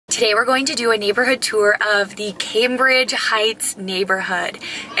Today we're going to do a neighborhood tour of the Cambridge Heights neighborhood,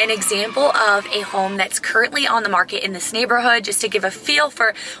 an example of a home that's currently on the market in this neighborhood, just to give a feel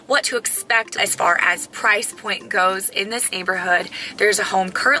for what to expect as far as price point goes in this neighborhood. There's a home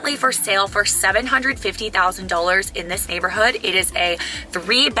currently for sale for $750,000 in this neighborhood. It is a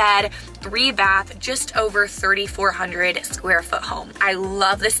 3-bed, 3-bath, just over 3,400 square foot home. I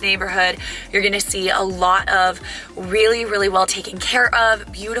love this neighborhood. You're gonna see a lot of really well taken care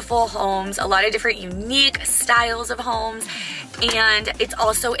of, beautiful homes, a lot of different unique styles of homes, and it's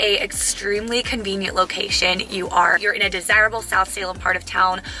also a extremely convenient location. You're in a desirable South Salem part of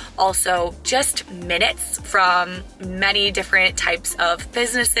town, also just minutes from many different types of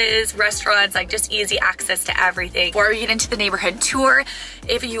businesses, restaurants, like just easy access to everything. Before we get into the neighborhood tour,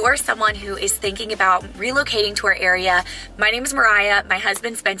 if you are someone who is thinking about relocating to our area, my name is Mariah. My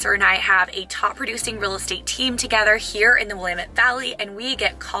husband Spencer and I have a top producing real estate team together here in the Willamette Valley, and we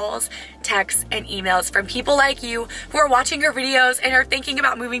get calls, texts, and emails from people like you who are watching our videos and are thinking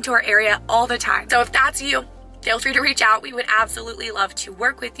about moving to our area all the time. So if that's you, feel free to reach out. We would absolutely love to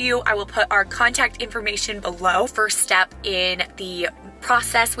work with you. I will put our contact information below. First step in the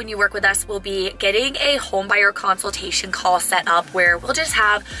process when you work with us will be getting a home buyer consultation call set up, where we'll just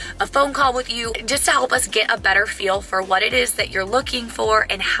have a phone call with you just to help us get a better feel for what it is that you're looking for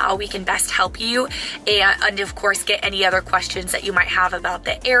and how we can best help you, and of course get any other questions that you might have about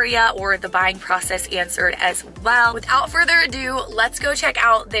the area or the buying process answered as well. Without further ado, let's go check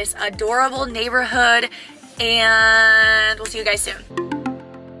out this adorable neighborhood, and we'll see you guys soon.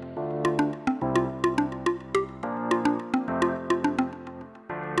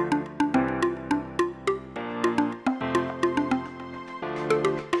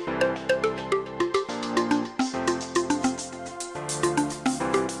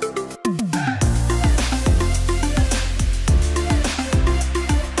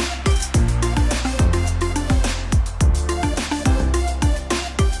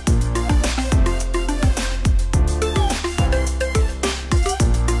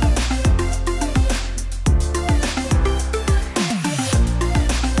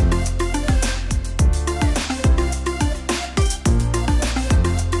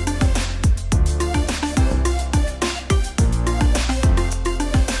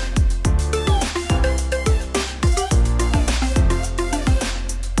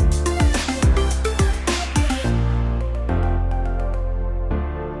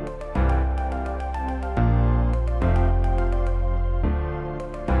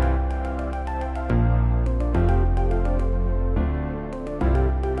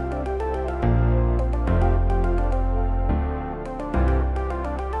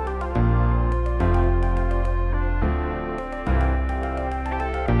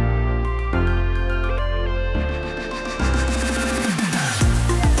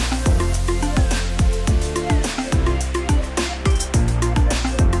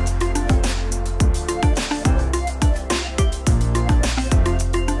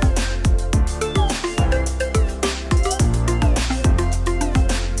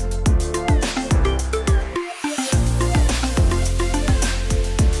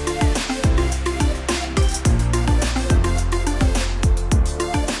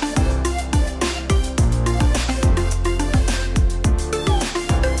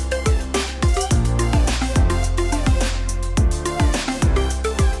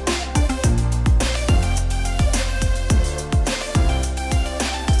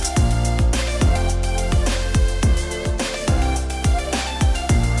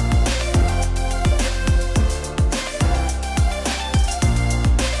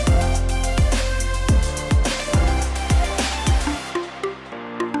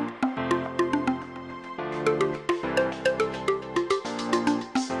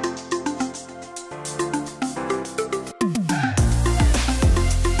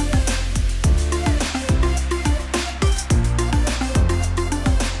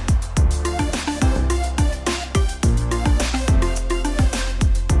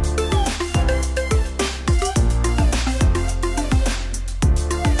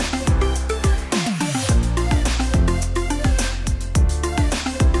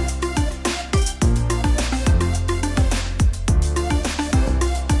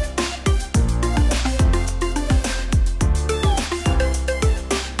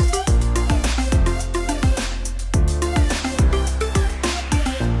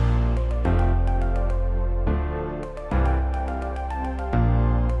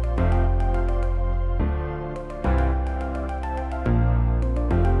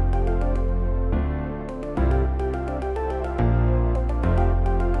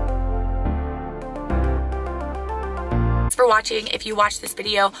 watching. If you watched this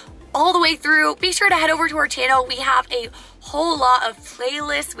video all the way through, be sure to head over to our channel. We have a whole lot of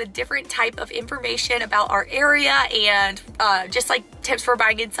playlists with different type of information about our area and just like tips for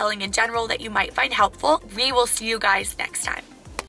buying and selling in general that you might find helpful. We will see you guys next time.